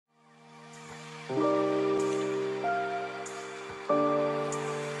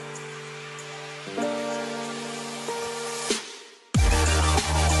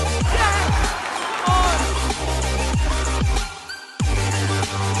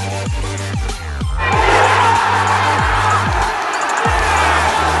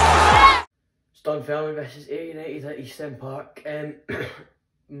Dunfermline versus A United at East End Park.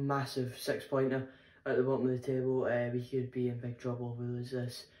 Massive 6-pointer at the bottom of the table. We could be in big trouble if we lose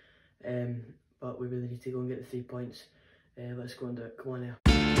this, but we really need to go and get the 3 points. Let's go and do it. Come on now.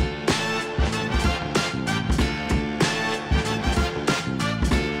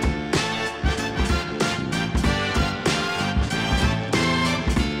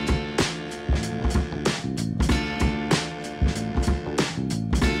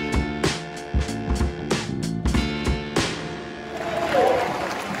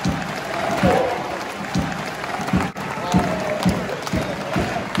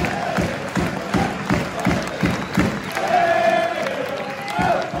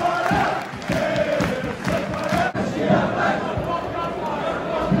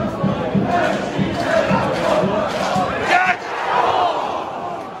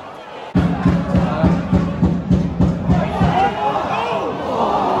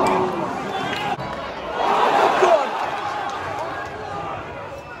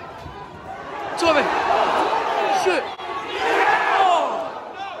 Tommy! Shoot!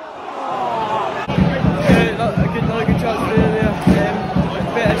 Another good chance for there.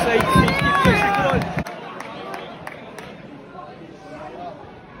 Better side, keep pushing, go on.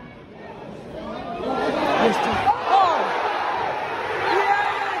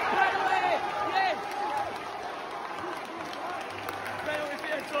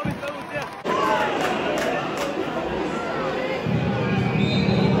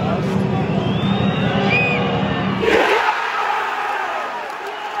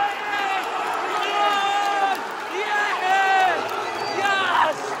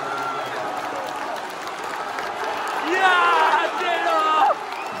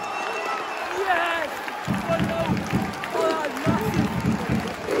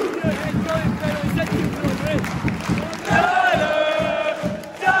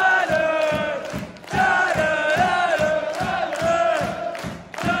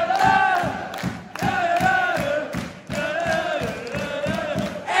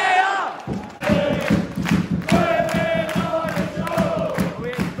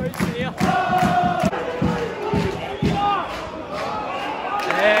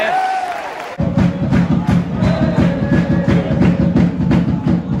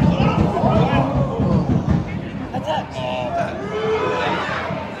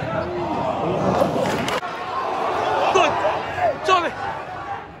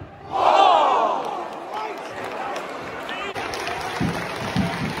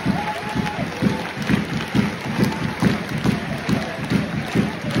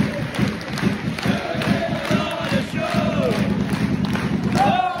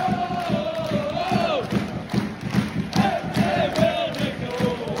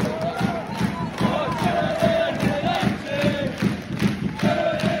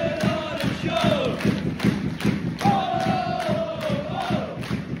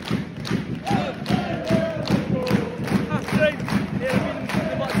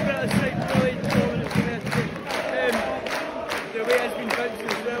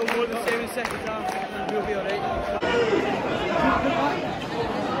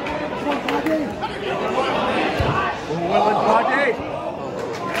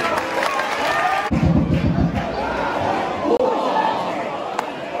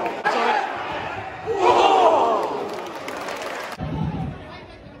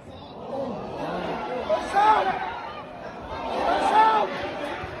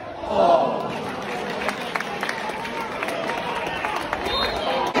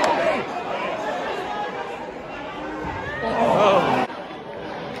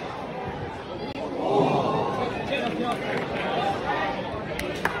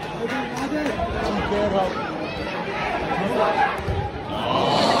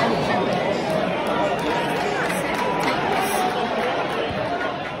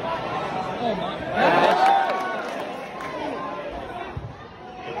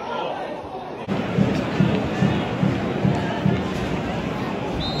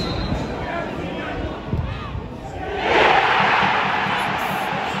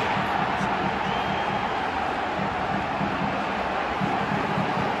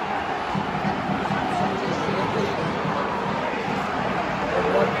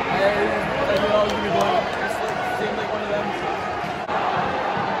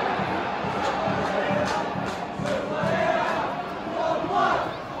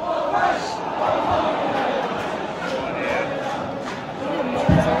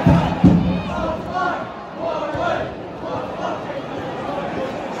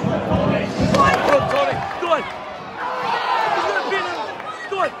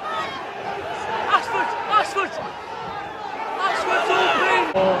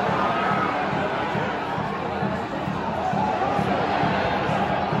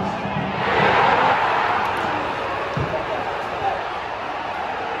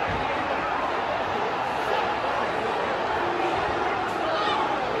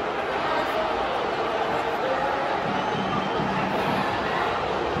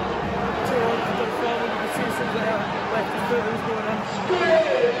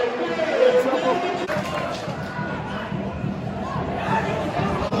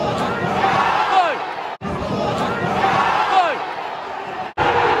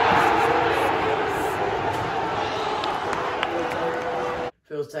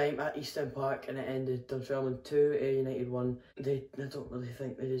 time at Eastern Park, and it ended Dunfermline 2, Ayr United 1. I don't really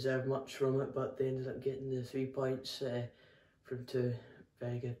think they deserved much from it, but they ended up getting the 3 points from 2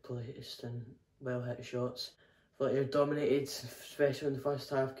 very good placed and well hit shots. But Ayr dominated, especially in the first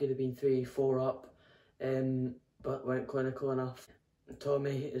half. Could have been 3-4 up, but weren't clinical enough.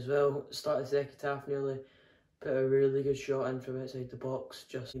 Tommy as well started the second half nearly, put a really good shot in from outside the box,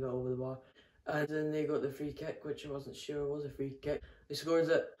 just a bit over the bar. And then they got the free kick, which I wasn't sure was a free kick. They scored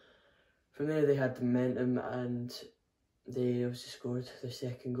it. From there they had the momentum, and they obviously scored the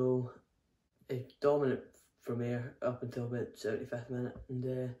second goal. Dominant from Ayr up until about 75th minute,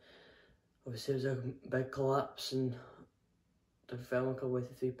 and obviously it was a big collapse, and Dunfermline come away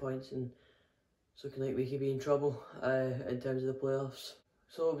with 3 points, and it's looking like we could be in trouble in terms of the playoffs.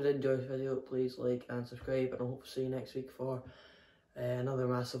 So if you did enjoy this video, please like and subscribe, and I hope to see you next week for another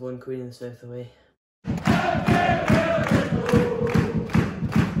massive one, Queen in the South away.